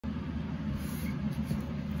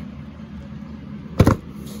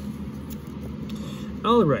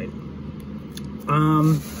All right.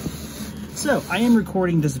 So I am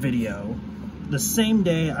recording this video the same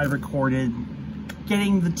day I recorded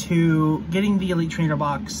getting the Elite Trainer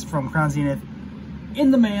box from Crown Zenith in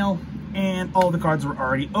the mail, and all the cards were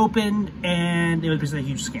already opened, and it was basically a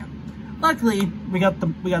huge scam. Luckily, we got the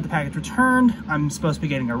package returned. I'm supposed to be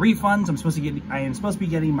getting a refund. So I am supposed to be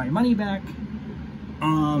getting my money back.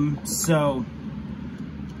 So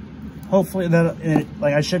hopefully that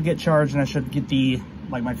I should get charged, and I should get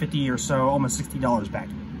my 50 or so, almost $60 back.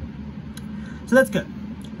 So that's good.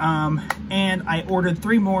 And I ordered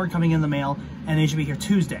 3 more coming in the mail, and they should be here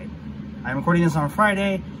Tuesday. I'm recording this on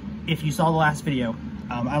Friday. If you saw the last video,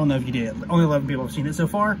 I don't know if you did. Only 11 people have seen it so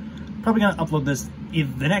far. Probably gonna upload this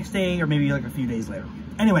either the next day or maybe like a few days later.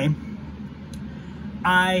 Anyway,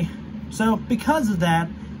 so because of that,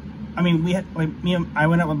 I mean, I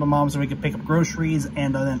went out with my mom so we could pick up groceries,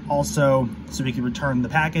 and then also so we could return the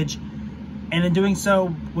package. And in doing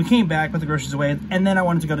so, we came back, put the groceries away, and then I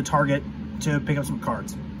wanted to go to Target to pick up some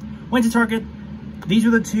cards. Went to Target. These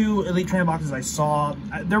were the 2 Elite Trainer boxes I saw.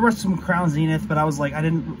 There were some Crown Zenith, but I was like,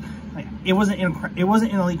 it wasn't in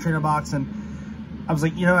an Elite Trainer box, and I was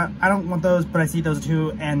like, you know what, I don't want those, but I see those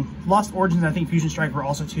 2. And Lost Origins and I think Fusion Strike were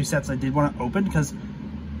also 2 sets I did want to open, because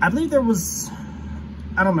I believe there was,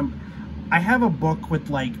 I don't remember. I have a book with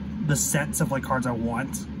like the sets of like cards I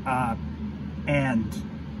want,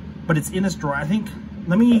 but it's in this drawer. I think,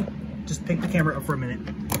 let me just pick the camera up for a minute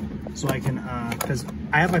so I can, because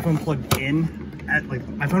I have my phone plugged in.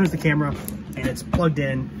 My phone is the camera and it's plugged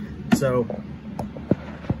in, so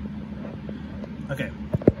okay,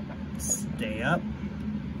 stay up,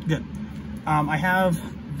 good. I have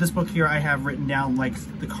this book here. I have written down like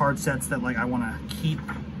the card sets that like I want to keep.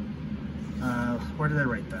 Where did I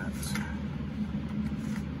write that?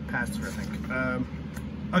 Past here, I think.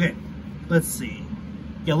 Okay, let's see.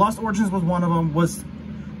 Yeah, Lost Origins was one of them. Was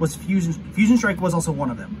Fusion Strike was also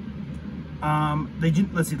one of them.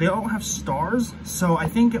 Let's see, they don't have stars, so I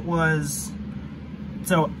think it was,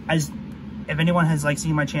 if anyone has like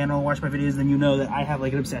seen my channel, watched my videos, then you know that I have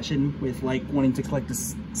like an obsession with like wanting to collect the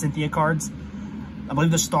Cynthia cards. I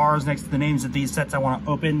believe the stars next to the names of these sets I want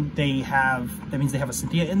to open, that means they have a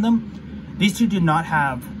Cynthia in them. These 2 did not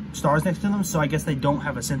have stars next to them, so I guess they don't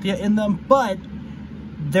have a Cynthia in them, but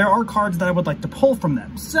there are cards that I would like to pull from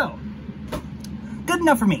them, so good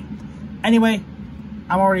enough for me. Anyway,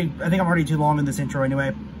 I think I'm already too long in this intro anyway.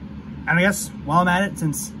 And I guess while I'm at it,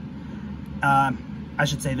 since I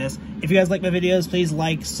should say this, if you guys like my videos, please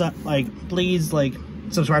please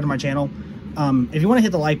subscribe to my channel. If you want to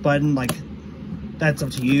hit the like button, that's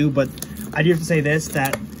up to you, but I do have to say this,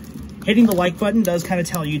 that hitting the like button does kind of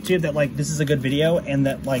tell YouTube that this is a good video, and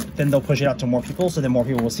that then they'll push it out to more people, so then more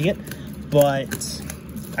people will see it. But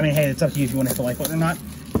I mean, hey, it's up to you if you want to hit the like button or not,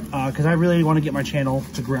 because I really want to get my channel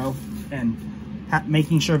to grow, and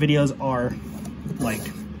making sure videos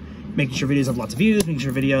have lots of views, making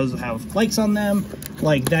sure videos have likes on them,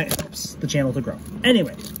 that helps the channel to grow.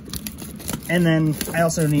 Anyway, and then I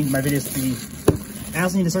also need my videos to be, I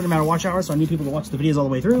also need a certain amount of watch hours, so I need people to watch the videos all the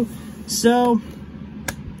way through. So,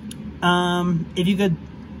 if you could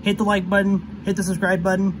hit the like button, hit the subscribe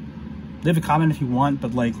button, leave a comment if you want,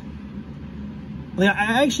 but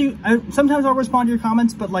I sometimes I'll respond to your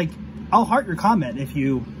comments, but I'll heart your comment if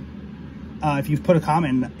you've put a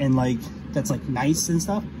comment in that's nice and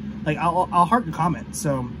stuff. I'll heart your comment.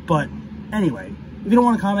 So, but anyway, if you don't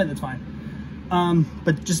want to comment, that's fine.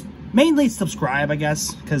 But just mainly subscribe, I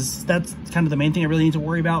guess, because that's kind of the main thing I really need to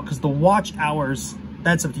worry about, because the watch hours,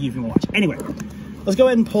 that's up to you if you want to watch. Anyway, let's go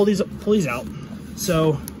ahead and pull these out.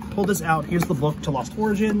 So pull this out. Here's the book to Lost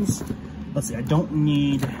Origins. Let's see, I don't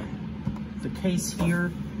need the case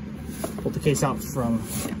here. Pull the case out from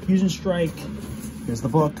Fusion Strike. Here's the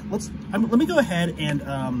book. Let me go ahead and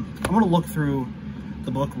I'm gonna look through the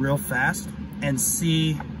book real fast and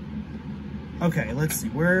see. Okay, let's see.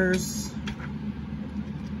 Where's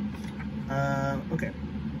okay.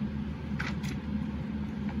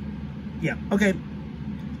 Yeah. Okay.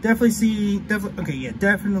 Okay. Yeah.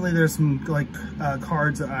 Definitely. There's some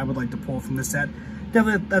cards that I would like to pull from this set.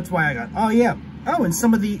 Definitely. That's why I got. Oh yeah. Oh, and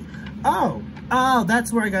some of the. Oh,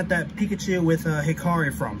 that's where I got that Pikachu with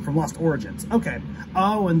Hikari from Lost Origins. Okay.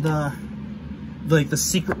 Oh, and the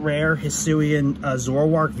secret rare Hisuian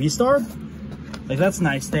Zoroark V-Star. That's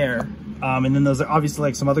nice there. And then those are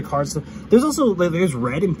obviously some other cards. So there's also there's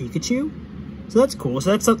red and Pikachu, so that's cool.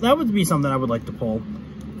 So that would be something I would like to pull.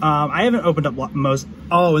 I haven't opened up most.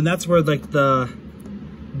 Oh, and that's where the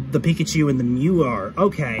Pikachu and the Mew are.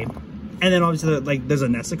 Okay. And then obviously there's a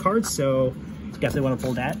Nessa card, so definitely want to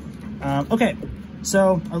pull that. Okay,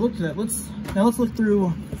 So I looked at that. Let's look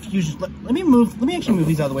through Fusion. Let me actually move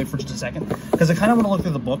these out of the way for just a second, because I kind of want to look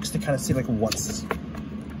through the books to kind of see like what's.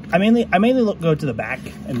 I mainly go to the back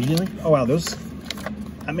immediately. Oh wow,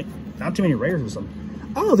 not too many rares or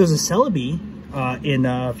something. Oh, there's a Celebi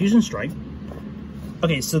in Fusion Strike.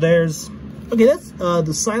 Okay, so that's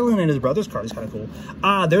the Silent and his brother's card is kind of cool.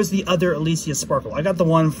 There's the other Elysia Sparkle. I got the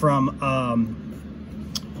one from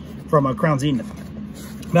Crown Zenith.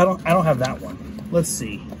 But I don't have that one. Let's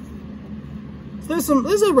see. There's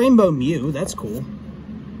a Rainbow Mew. That's cool.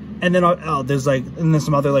 And then there's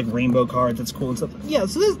some other like rainbow cards. That's cool and stuff. Yeah,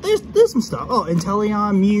 so there's some stuff. Oh,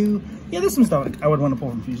 Inteleon, Mew. Yeah, there's some stuff I would want to pull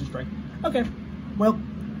from Fusion Strike. Okay. Well,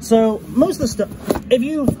 so most of the stuff, if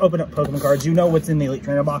you open up Pokemon cards, you know what's in the Elite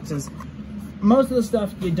Trainer boxes. Most of the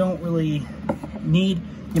stuff you don't really need.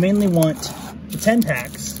 You mainly want the 10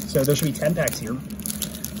 packs. So there should be 10 packs here.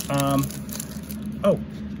 Oh,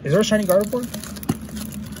 is there a shiny Gardevoir?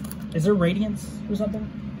 Is there Radiance or something?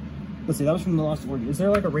 Let's see, that was from the Lost Origin. Is there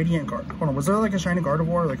like a Radiant card? Hold on, was there like a shiny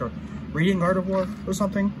Gardevoir, like a Radiant Gardevoir or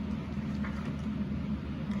something?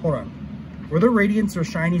 Hold on. Were there Radiants or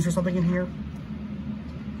Shinies or something in here?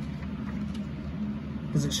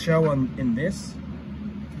 Does it show in this?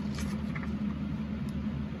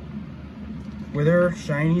 Were there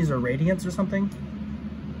Shinies or Radiants or something?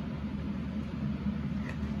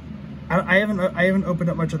 I haven't opened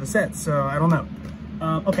up much of the sets, so I don't know.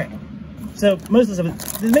 Okay, so most of the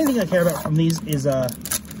stuff, the main thing I care about from these is oh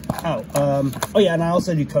yeah, and I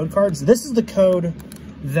also do code cards. This is the code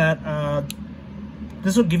that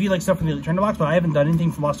this will give you like stuff from the Elite Trainer box, but I haven't done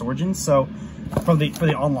anything from Lost Origins, so for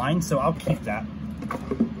the online, so I'll keep that.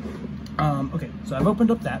 Okay, so I've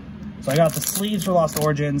opened up that. So I got the sleeves for Lost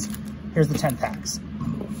Origins. Here's the 10 packs.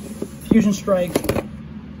 Fusion Strike.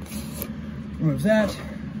 Remove that.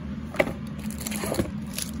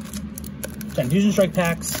 10 Fusion Strike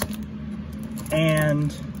packs,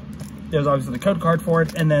 and there's obviously the code card for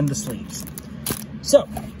it, and then the sleeves. So,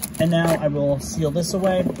 and now I will seal this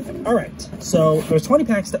away. All right, so there's 20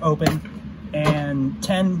 packs to open, and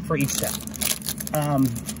 10 for each set.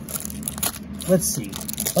 Let's see.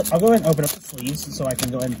 I'll go ahead and open up the sleeves, so I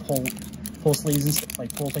can go ahead and pull sleeves and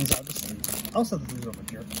like pull things out of the sleeves. I'll set the sleeves over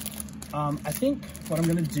here. I think what I'm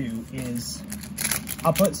gonna do is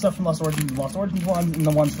I'll put stuff from Lost Origins ones, and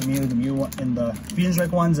the ones from Mew, the Mew one, and the Fusion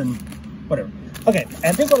Strike ones, and whatever. Okay, and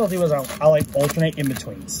I think what I'll do is I'll like alternate in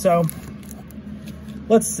between. So,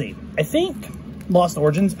 let's see. I think Lost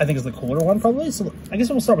Origins, I think, is the cooler one probably, so I guess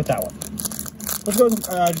we'll start with that one. Let's go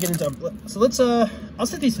and get into, so let's, I'll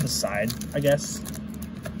set these to the side, I guess.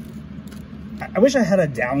 I wish I had a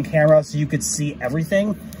down camera so you could see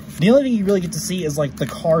everything. The only thing you really get to see is like the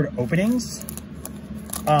card openings.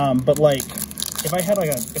 But like, if I had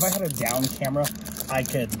a down camera, I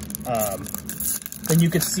could, then you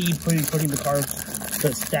could see putting the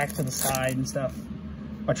cards stacked to the side and stuff.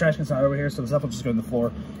 My trash can's not over here, so the stuff will just go to the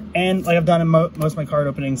floor. And like I've done in most of my card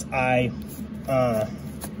openings,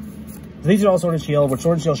 these are all Sword and Shield, which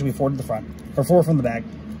Sword and Shield should be 4 to the front, or 4 from the back.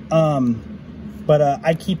 But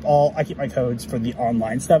I keep my codes for the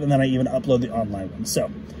online stuff, and then I even upload the online ones. So,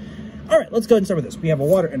 all right, let's go ahead and start with this. We have a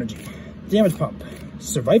Water Energy, Damage Pump,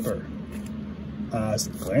 Survivor,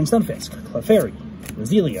 Galarian Stunfisk, Clefairy,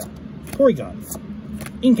 Roselia, Porygon,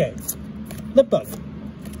 Inkay, Lipbug,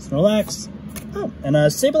 Snorlax, oh, and a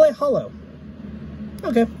Sableye Hollow.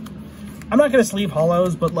 Okay. I'm not going to sleeve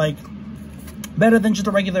hollows, but like, better than just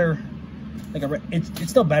a regular, like it's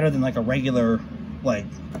still better than like a regular, like,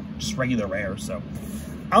 just regular rare. So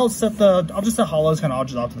I'll just set hollows kind of all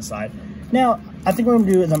just off to the side. Now, I think what I'm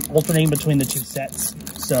going to do is I'm alternating between the 2 sets.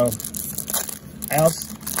 So, all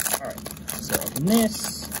right, so open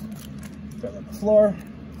this, throw that on the floor.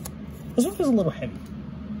 This one feels a little heavy.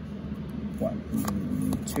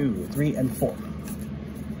 1, 2, 3, and 4.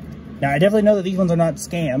 Now, I definitely know that these ones are not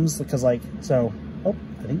scams, because like, so, oh,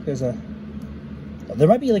 I think there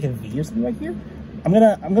might be like a V or something right here. I'm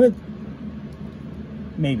gonna,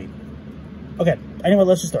 maybe. Okay, anyway,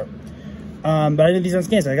 let's just start. But I think these aren't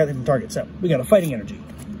scams, I got them from Target. So, we got a Fighting Energy,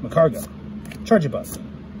 Macargo, Charjabug,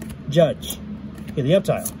 Judge,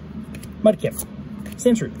 Helioptile, Mudkip,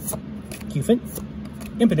 Sandshrew, Cufant,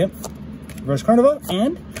 Impidimp, Reverse Carnival,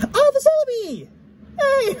 and, oh, the Celebi!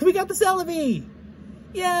 Hey, we got the Celebi!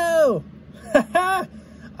 Yo! I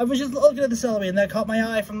was just looking at the Celebi and that caught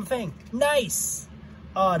my eye from the thing. Nice!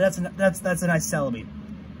 Oh, that's a nice Celebi.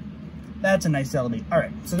 That's a nice Celebi.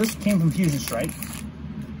 Alright, so this came from Fusion Strike.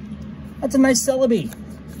 That's a nice Celebi.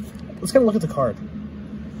 Let's get a look at the card.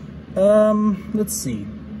 Let's see.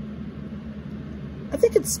 I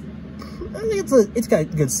think it's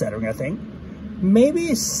got good centering, I think.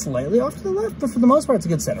 maybe slightly off to the left, but for the most part, it's a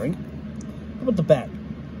good centering. How about the back?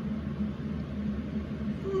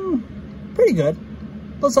 Pretty good.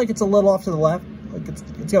 Looks like it's a little off to the left. Like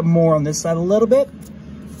it's got more on this side a little bit.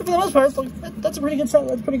 But for the most part, it's like, that's a pretty good set.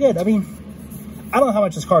 That's pretty good. I mean, I don't know how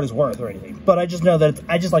much this card is worth or anything, but I just know that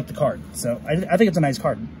I just like the card. So I think it's a nice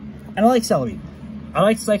card. And I like Celebi. I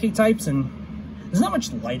like psychic types, and there's not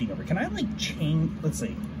much lighting over. Can I like change? Let's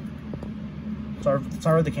see.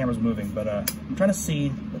 Sorry the camera's moving, but I'm trying to see.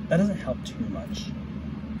 But that doesn't help too much.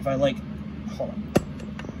 If I like, hold on.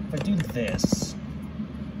 If I do this,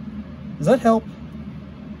 does that help?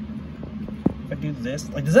 If I do this,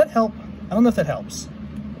 like, does that help? I don't know if that helps.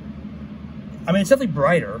 I mean, it's definitely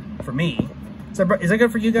brighter for me. Is that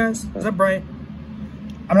good for you guys? Is that bright?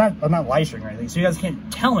 I'm not live streaming or anything, so you guys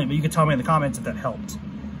can't tell me, but you can tell me in the comments if that helped.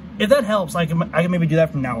 If that helps, I can maybe do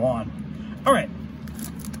that from now on. All right,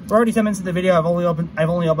 we're already 10 minutes into the video. I've only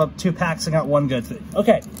opened 2 packs and got 1 good thing.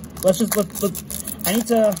 Okay, let's just look.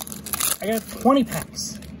 I got 20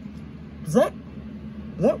 packs. Does that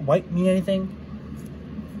white mean anything?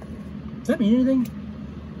 Does that mean anything?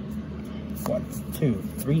 1, 2,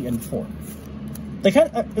 3, and 4. They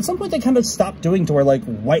kind of, at some point they kind of stopped doing to where like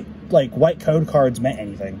white code cards meant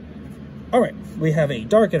anything. All right, we have a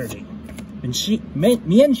Dark Energy,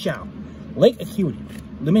 Mienshao, Lake Acuity,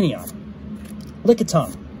 Lumineon,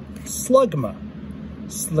 Lickitung, Slugma,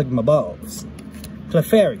 Balls,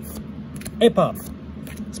 Clefairy, Apom,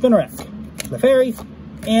 Spinarak, Clefairy,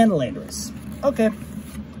 and Landorus. Okay,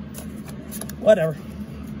 whatever.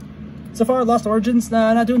 So far, Lost Origins,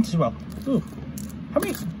 not doing too well. Ooh, how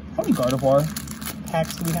many Gardevoir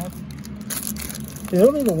packs do we have? Is it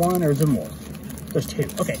only the 1 or is there more? There's 2.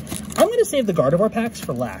 Okay, I'm gonna save the Gardevoir packs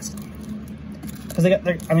for last because they're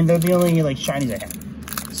the only like shinies I have.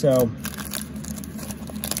 So,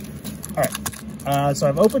 all right. So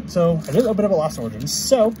I did open up a Lost Origins.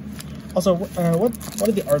 So, also, what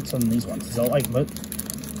are the arts on these ones? So like,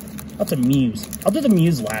 that's a Muse. I'll do the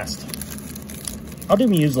Muse last. I'll do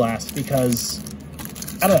Muse last because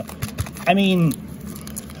I don't know. I mean,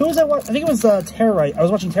 who was that? I think it was Terrorize. I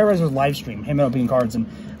was watching Terrorizer's live stream, him opening cards, and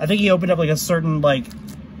I think he opened up like a certain like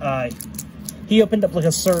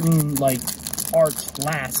art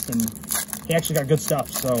last, and he actually got good stuff.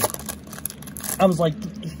 So I was like,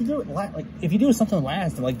 if you do it if you do something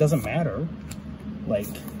last, it like doesn't matter. Like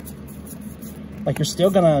you're still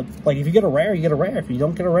gonna if you get a rare, you get a rare. If you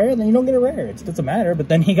don't get a rare, then you don't get a rare. It doesn't matter. But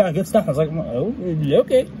then he got good stuff. I was like, oh,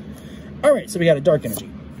 okay. All right, so we got a Dark Energy,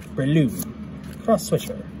 Breloom, Cross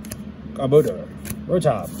Switcher, Garbodor,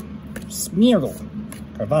 Rotom, Smeargle,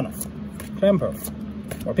 Carvanha, Clamper,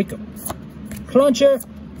 Morpeko, Clauncher,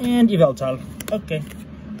 and Yveltal. Okay.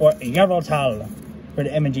 Or Yveltal for the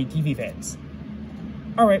MNG TV fans.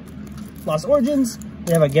 Alright. Lost Origins,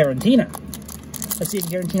 we have a Garantina. Let's see if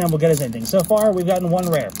Garantina will get us anything. So far, we've gotten 1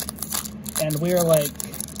 rare. And we're like,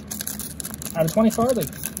 out of 20 cards,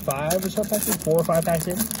 like 5 or so packs in, 4 or 5 packs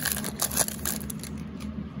in.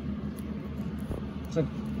 It's like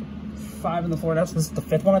 5 in the floor now, so this is the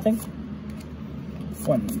 5th one, I think.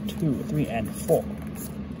 1, 2, 3, and 4.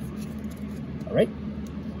 All right.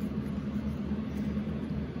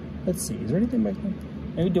 Let's see. Is there anything back there?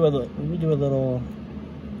 Maybe do a little.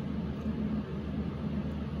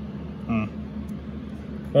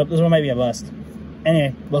 Well, this one might be a bust.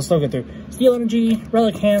 Anyway, we'll still get through. Steel Energy,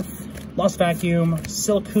 Relicanth, Lost Vacuum,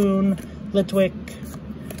 Silcoon, Litwick,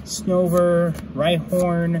 Snover,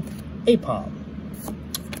 Rhyhorn, Apom,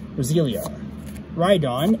 Roselia,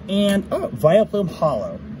 Rhydon, and Vileplume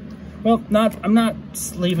Hollow. Well, I'm not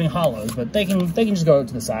leaving hollows, but they can just go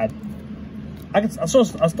to the side. I'll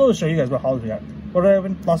still show you guys what hollows we got. What did I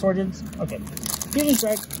open? Lost Origins? Okay. Fusion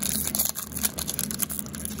Strike.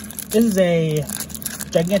 This is a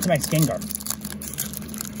Gigantamax Gengar.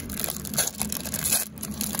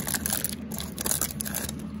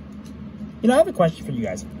 You know, I have a question for you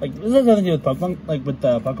guys. Like, this has nothing to do with Pokemon, like with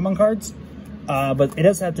the Pokemon cards, but it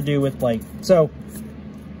does have to do with like. So,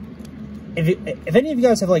 if any of you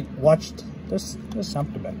guys have like watched, there's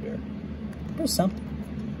something back here. There's something.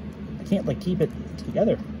 I can't like keep it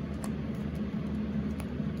together.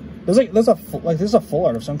 There's a full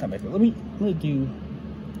art of some kind back here. Let me do.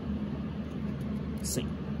 Let's see.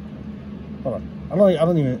 Hold on. I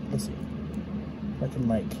don't even. Let's see. If I can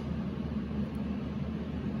like.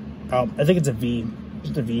 I think it's a V.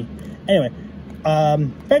 Just a V. Anyway,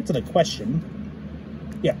 back to the question.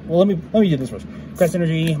 Yeah, well, let me do this first. Crest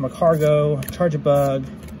Energy, Macargo, Charjabug,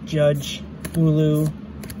 Judge, Bulu,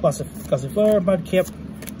 Gossifleur, Mudkip,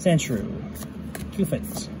 Sandshrew,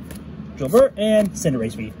 Cufant, Jolbert, and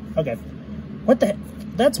Cinderace V. Okay. What the heck?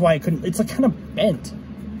 That's why I couldn't. It's like kind of bent.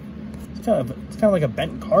 It's kind of like a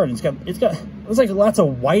bent card. It's like lots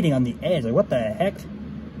of whiting on the edge. Like, what the heck?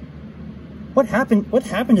 What happened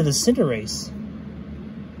to the Cinderace?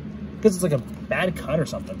 Because it's like a bad cut or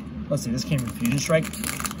something. Let's see, this came from Fusion Strike.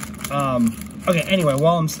 Okay, anyway,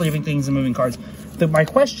 while I'm sleeving things and moving cards, my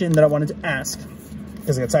question that I wanted to ask,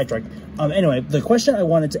 because I got sidetracked. Anyway, the question I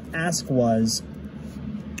wanted to ask was,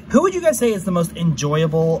 who would you guys say is the most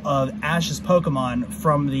enjoyable of Ash's Pokemon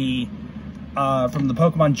from the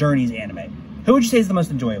Pokemon Journeys anime? Who would you say is the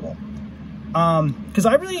most enjoyable? Because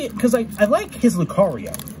I like his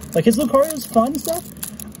Lucario. Like, his Lucario is fun and stuff.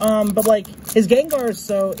 But like, his Gengar is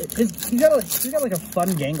so, he's got like a fun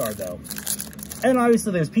Gengar though. And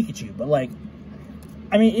obviously there's Pikachu, but like,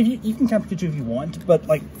 I mean, if you can count Pikachu if you want, but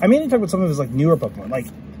like, I mainly talk about some of his like newer Pokemon, like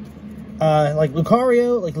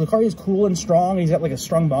Lucario. Like, Lucario is cool and strong. He's got like a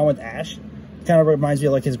strong bond with Ash. Kind of reminds me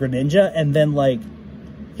of like his Greninja, and then like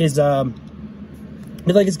his his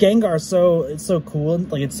Gengar is so cool,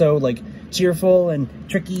 like it's so like cheerful and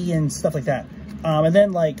tricky and stuff like that. And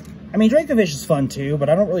then like, I mean, Dracovish is fun too, but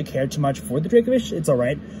I don't really care too much for the Dracovish. It's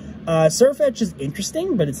alright. Surfetch is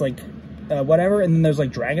interesting, but it's like, whatever. And then there's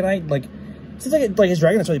like Dragonite. Like, it seems like his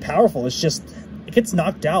Dragonite's really powerful. It's just, it gets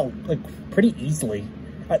knocked out like pretty easily.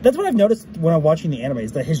 That's what I've noticed when I'm watching the anime,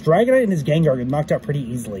 is that his Dragonite and his Gengar get knocked out pretty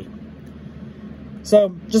easily.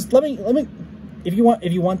 So just let me, if you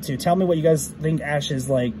want to, tell me what you guys think Ash is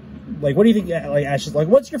like. Like, what do you think like Ash is like?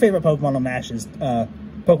 What's your favorite Pokemon on Ash's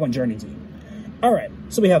Pokemon Journey team? Alright,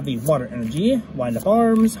 so we have the Water Energy, Wind Up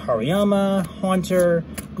Arms, Hariyama, Haunter,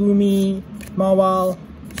 Gumi, Mawile,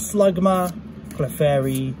 Slugma,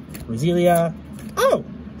 Clefairy, Roselia. Oh,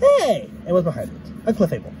 hey! It was behind it. A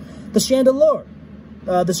Clefable. The Chandelure.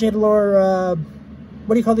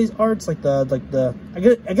 What do you call these arts? Like the I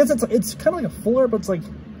guess it's kind of like a full art, but it's like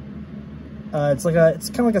it's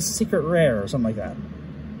kind of like a secret rare or something like that.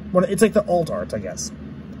 It's like the alt art, I guess.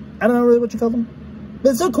 I don't know really what you call them, but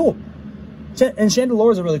it's so cool. And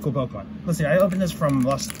Chandelure is a really cool Pokemon. Let's see, I opened this from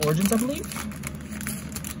Lost Origins, I believe.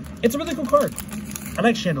 It's a really cool card. I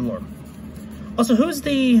like Chandelure. Also, she's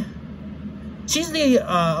the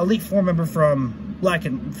Elite Four member from Black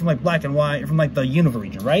and White, from like the Unova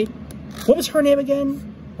region, right? What was her name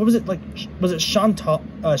again? What was it like? Was it Chantal?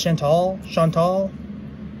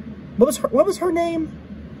 What was her name?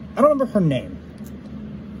 I don't remember her name.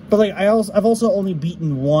 But like, I've also only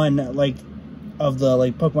beaten one like of the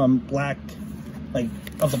like Pokemon Black, like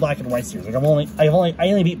of the Black and White series. Like I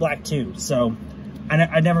only beat Black 2, so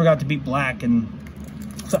I never got to beat Black, and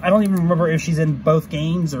so I don't even remember if she's in both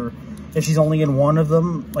games or if she's only in one of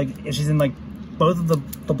them. Like, if she's in like both of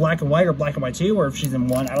the Black and White or Black and White 2, or if she's in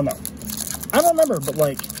one. I don't know. I don't remember, but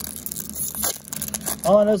like,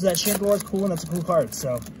 all I know is that Chandelure is cool and that's a cool card.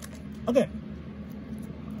 So, okay.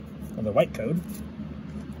 Another white code.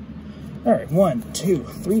 All right, 1, 2,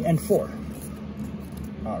 3, and 4.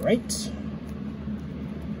 All right.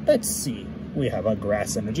 Let's see. We have a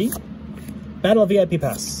Grass Energy, Battle VIP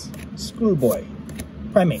Pass, Schoolboy,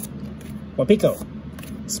 Primeape, Wapiko,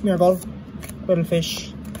 Smeargle,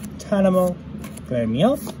 Quillfish, Tanamo,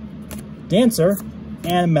 Glameoth, Dancer,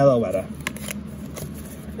 and Meloetta.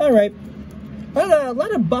 All right. A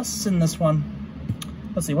lot of busts in this one.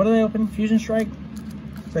 Let's see. What do they open? Fusion Strike.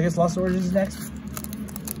 So I guess Lost Origins is next.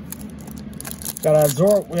 We got a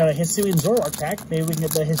Hisuian Zoroark pack. Maybe we can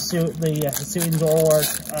get the Hisuian Zoroark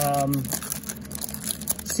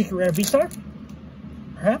Secret Rare V-Star?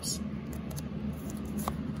 Perhaps?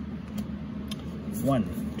 1,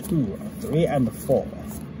 2, 3, and 4.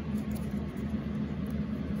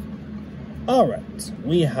 Alright,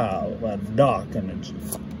 we have Dark Energy,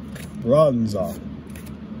 Bronzong,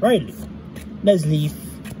 Riley, Nuzleaf,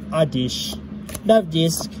 Oddish,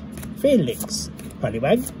 Lovedisc, Felix,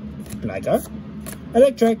 Poliwag, Gligar,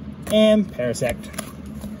 Electric, and Parasect.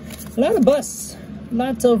 A lot of busts.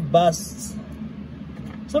 Lots of busts.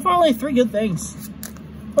 So far, only 3 good things.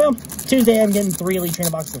 Well, Tuesday I'm getting 3 Elite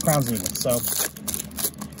Trainer boxes of Crown Zenith, so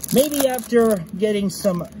maybe after getting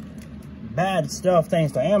some bad stuff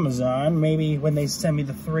thanks to Amazon, maybe when they send me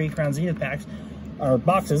the 3 Crown Zenith packs, or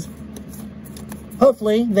boxes,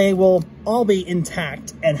 hopefully they will all be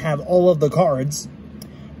intact and have all of the cards,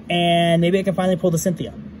 and maybe I can finally pull the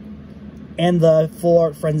Cynthia and the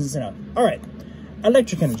 4 Friends and Sinnoh. Alright,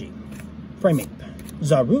 Electric Energy, Primeape,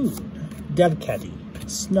 Zarude, Delcatty,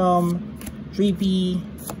 Snom, Dreepy,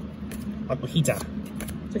 Aquahita.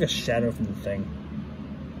 It's like a shadow from the thing.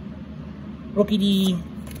 Rookidee,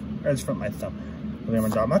 it's from my thumb.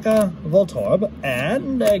 Darmaka, Voltorb,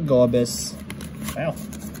 and Gorbis. Wow.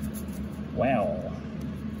 Wow.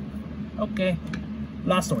 Okay.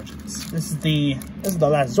 Lost Origins. This is the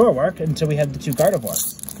last Zoroark until we have the 2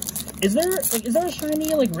 Gardevoirs. Is there a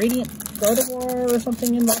shiny like Radiant Gardevoir or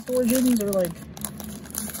something in Lost Origins, or like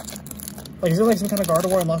is there like some kind of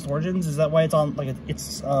Gardevoir in Lost Origins? Is that why it's on like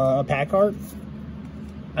it's a pack art?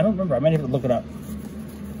 I don't remember. I might have to look it up.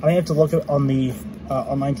 I might have to look it on the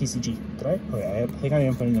online TCG. Did I? Okay, I think I'm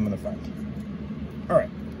even putting them in the front. All right.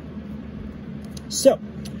 So,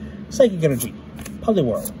 Psychic Energy,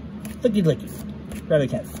 Poliwhirl, Licky Licky,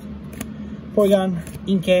 Rattlecat, Porygon,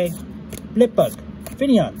 Inkay, Blipbug,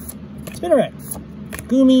 Finneon, Spinarak,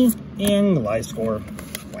 Goomy, and Gliscor.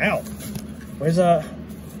 Wow. Where's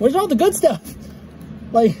all the good stuff?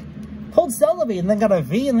 Like, pulled Celebi and then got a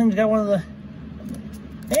V and then got one of the...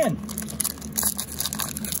 Man.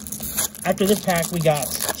 After this pack, we got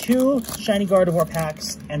 2 Shiny Gardevoir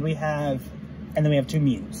packs, and then we have 2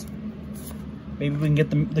 Mews. Maybe we can get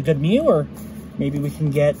the good Mew, or maybe we can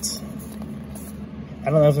get... I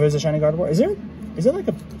don't know if there is a Shiny Gardevoir. Is there like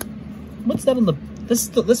a... What's that on the...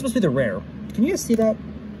 This must be the rare. Can you guys see that?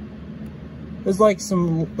 There's like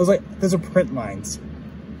those are print lines.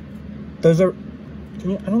 Those are... I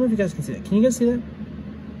don't know if you guys can see that. Can you guys see that?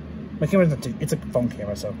 My camera's not too... It's a phone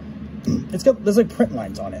camera, so... There's like print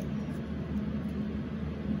lines on it.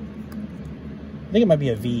 I think it might be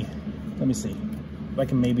a V. Let me see. If I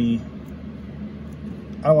can maybe...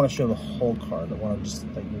 I don't want to show the whole card. I want to just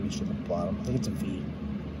like maybe show the bottom. I think it's a V.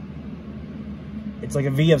 It's like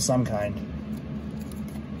a V of some kind.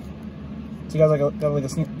 So you guys got like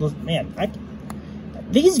a... Man,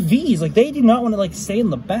 these V's, like, they do not want to like stay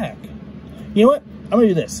in the back. You know what? I'm gonna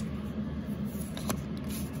do this.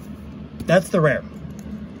 That's the rare.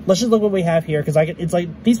 Let's just look what we have here, because it's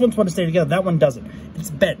like these ones want to stay together. That one doesn't.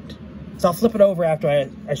 It's bent. So I'll flip it over after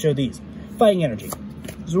I show these. Fighting Energy,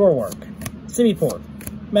 Zoroark, Simipour,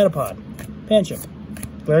 Metapod, Pancham,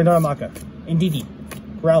 Galarian Darumaka, Indeedee,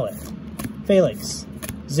 Growlithe, Phalanx,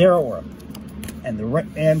 Zeraora, and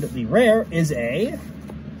the rare is a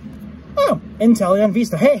Inteleon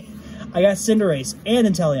V-Star. Hey, I got Cinderace and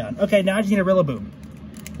Inteleon. Okay, now I just need a Rillaboom.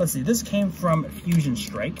 Let's see, this came from Fusion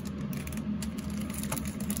Strike.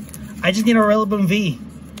 I just need a Rillaboom V,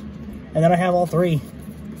 and then I have all 3.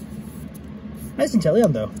 Nice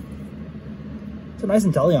Inteleon, though. It's a nice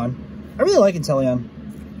Inteleon. I really like Inteleon.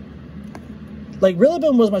 Like,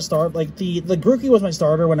 Rillaboom was my start. Like, the Grookey was my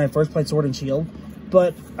starter when I first played Sword and Shield.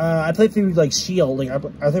 But I played through, like, Shield. Like, I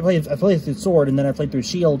played through Sword, and then I played through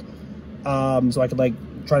Shield. So I could, like,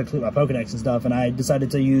 try to complete my Pokedex and stuff. And I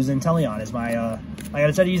decided to use Inteleon as my, I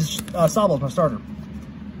decided to use Sobble as my starter.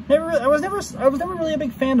 I was never really a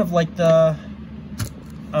big fan of, like, the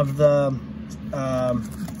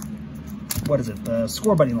what is it? The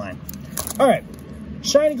Score Buddy line. All right.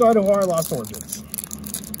 Shiny Gardevoir Lost Origins.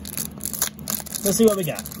 Let's see what we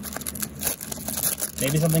got.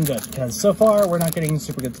 Maybe something good, because so far we're not getting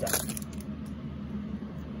super good stuff.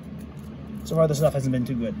 So far the stuff hasn't been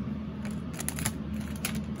too good.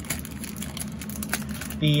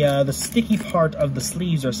 The sticky part of the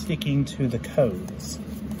sleeves are sticking to the codes.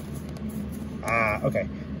 Ah, okay.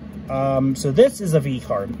 So this is a V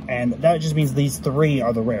card, and that just means these 3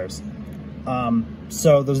 are the rares.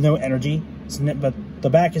 So there's no energy, but the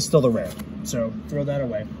back is still the rare. So throw that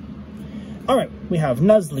away. All right, we have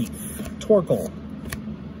Nuzleaf, Torkoal,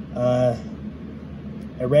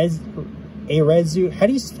 Arezu. How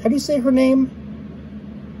do you say her name?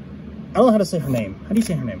 I don't know how to say her name. How do you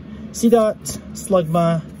say her name? Seedot,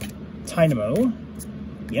 Slugma, Tynamo,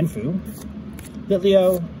 Yenfu,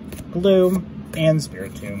 Litleo, Gloom, and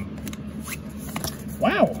Spiritomb.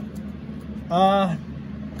 Wow.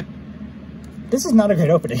 This is not a great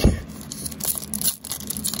opening.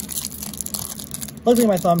 Luckily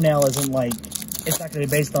my thumbnail isn't like, it's not going to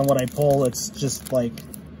be based on what I pull, it's just like,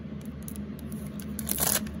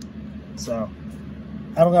 so,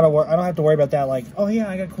 I don't have to worry about that, like, oh yeah,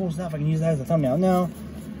 I got cool stuff, I can use that as a thumbnail. No,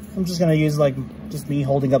 I'm just going to use like, just me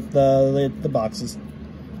holding up the boxes.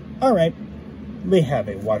 Alright, we have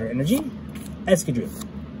a Water Energy, Excadrill.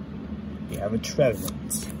 We have a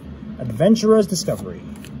Trevenant, Adventurer's Discovery,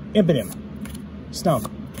 Impidimp, Snomp,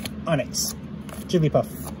 Onix, Jigglypuff,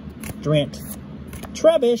 Durant,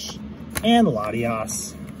 Trubbish, and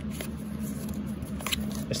Latios.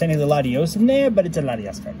 There's technically Latios in there, but it's a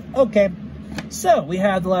Latios card. Okay, so we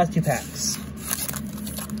have the last 2 packs.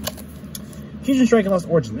 Fusion Strike and Lost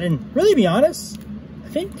Origins. And really, to be honest, I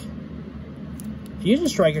think Fusion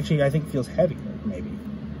Strike actually, I think, feels heavier, maybe.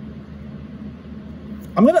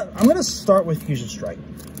 I'm gonna start with Fusion Strike.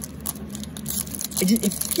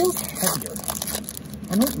 It feels heavier.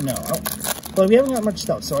 I don't know. But we haven't got much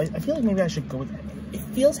stuff, so I feel like maybe I should go with that. It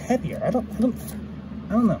feels heavier. I don't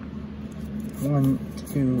know. 1,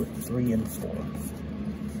 2, 3, and 4.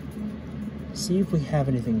 See if we have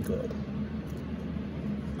anything good.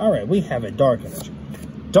 Alright, we have a Dark Energy.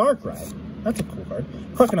 Darkrai. That's a cool card.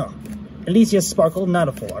 Croconaw. Elysia Sparkle, not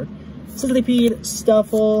a full art. Sizzlipede,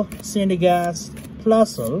 Stuffle, Sandygast,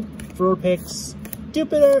 Plusle, Vulpix,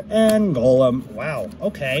 Jupiter, and Golem. Wow,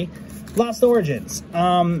 okay. Lost Origins.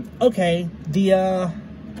 Okay.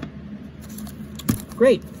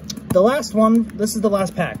 Great. The last one, this is the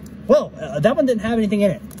last pack. Well, that one didn't have anything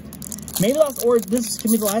in it. Maybe Lost Origins, this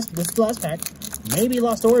is the last pack. Maybe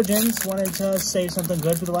Lost Origins wanted to save something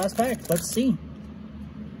good for the last pack. Let's see.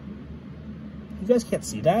 You guys can't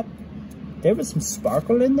see that? There was some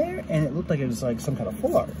sparkle in there, and it looked like it was like some kind of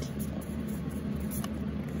full art.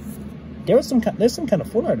 There's some kind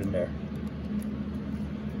of full art in there.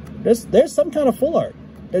 There's some kind of full art.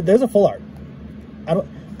 There's a full art. I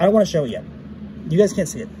don't want to show it yet. You guys can't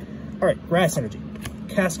see it. All right, Grass Energy,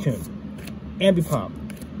 Cascoon, Ambipom,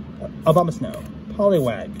 Abomasnow,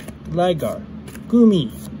 Poliwag, Gligar,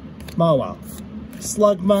 Gumi, Mawile,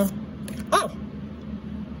 Slugma. Oh!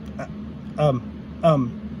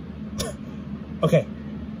 Okay.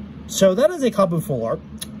 So that is a Kabu full art.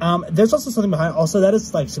 There's also something behind. Also, that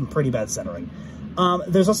is like some pretty bad centering.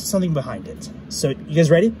 There's also something behind it. So you guys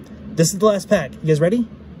ready? This is the last pack. You guys ready?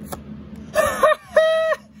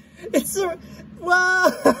 It's a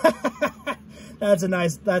wow. That's a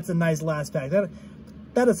nice last pack.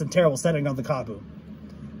 That is some terrible centering on the Kabu.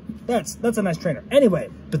 That's a nice trainer. Anyway,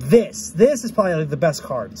 but this is probably like the best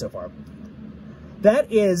card so far.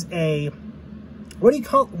 That is a, what do you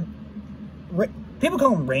call? People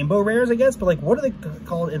call them rainbow rares, I guess, but like, what do they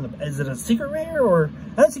call it? Is it a secret rare, or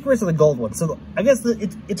I don't think rares are the gold one? So I guess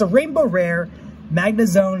it's a rainbow rare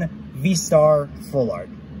Magnezone V-Star full art.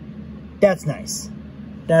 That's nice.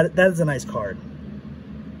 That is a nice card.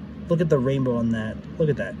 Look at the rainbow on that. Look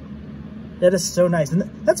at that. That is so nice, and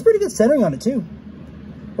that's pretty good centering on it too.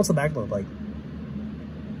 What's the back look like?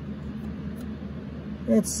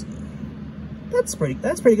 That's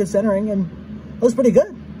pretty good centering, and it looks pretty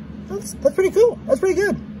good. That's pretty cool. That's pretty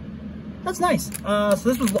good. That's nice.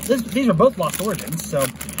 So these are both Lost Origins. So,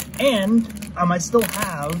 and I still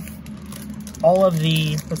have all of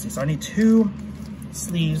the. Let's see. So I need 2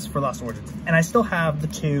 sleeves for Lost Origins, and I still have the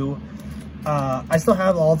 2. I still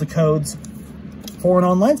have all the codes for an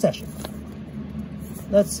online session.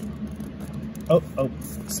 Let's see. Oh,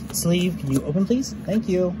 sleeve. Can you open, please? Thank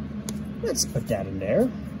you. Let's put that in there.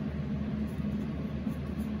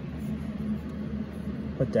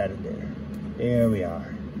 Put that in there. There we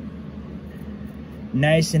are.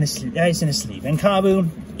 Nice in a sleeve. And Kabu,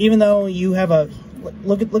 even though you have a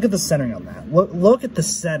look at the centering on that. Look at the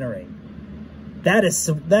centering. That is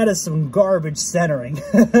some garbage centering.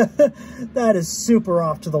 That is super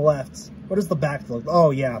off to the left. What does the back look?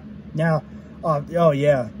 Oh yeah. Now, oh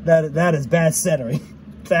yeah. That is bad centering.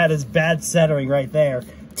 That is bad centering right there.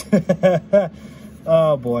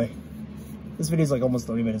 Oh boy. This video is like almost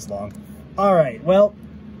 30 minutes long. All right. Well.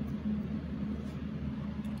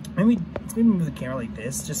 Maybe move the camera like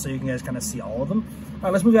this, just so you can guys kind of see all of them.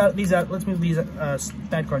 All right, let's move these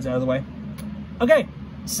bad cards out of the way. Okay,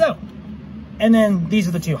 so, and then these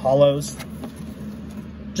are the 2 hollows.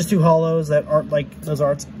 Just 2 hollows that aren't like those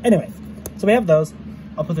arts. Anyway, so we have those.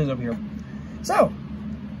 I'll put those over here. So,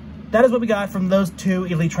 that is what we got from those 2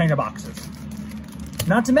 Elite Trainer boxes.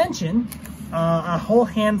 Not to mention, a whole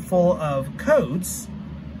handful of codes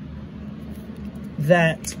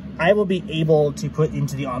that I will be able to put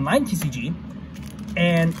into the online TCG,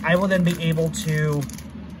 and I will then be able to,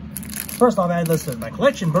 first off, add those to my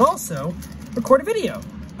collection, but also record a video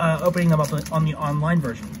opening them up on the online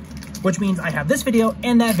version, which means I have this video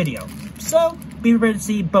and that video. So be prepared to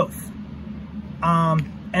see both.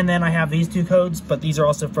 And then I have these 2 codes, but these are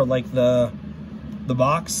also for like the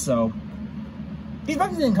box. So these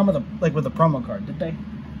boxes didn't come with a promo card, did they?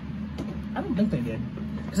 I don't think they did.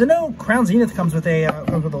 Because I know Crown Zenith comes with a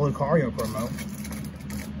Lucario promo.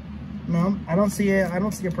 No, I don't see a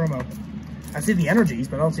promo. I see the energies,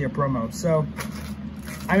 but I don't see a promo. So,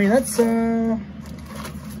 I mean, that's anyway,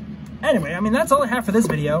 I mean, that's all I have for this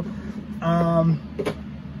video. I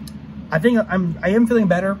think I am feeling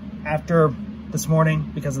better after this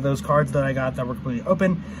morning because of those cards that I got that were completely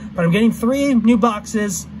open. But I'm getting 3 new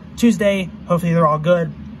boxes Tuesday. Hopefully they're all good.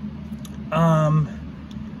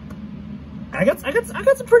 I got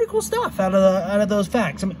some pretty cool stuff out of those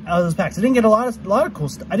packs. I didn't get a lot of cool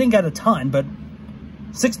stuff. I didn't get a ton, but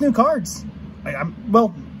 6 new cards.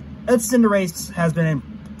 Well, Cinderace has been in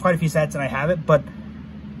quite a few sets, and I have it, but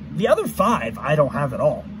the other 5 I don't have at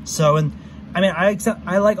all. So, and I mean, I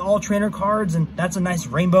like all trainer cards, and that's a nice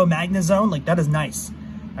Rainbow Magnezone. Like, that is nice.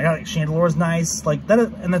 I got like Chandelore's nice, like that,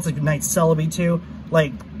 and that's like a nice Celebi too.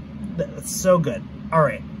 Like, That's so good. All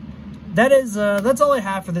right. That's all I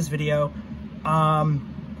have for this video.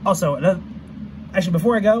 Also, actually,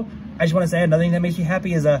 before I go, I just want to say another thing that makes me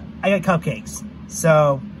happy is I got cupcakes.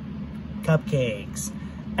 So, cupcakes.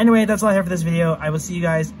 Anyway, that's all I have for this video. I will see you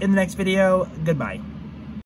guys in the next video. Goodbye.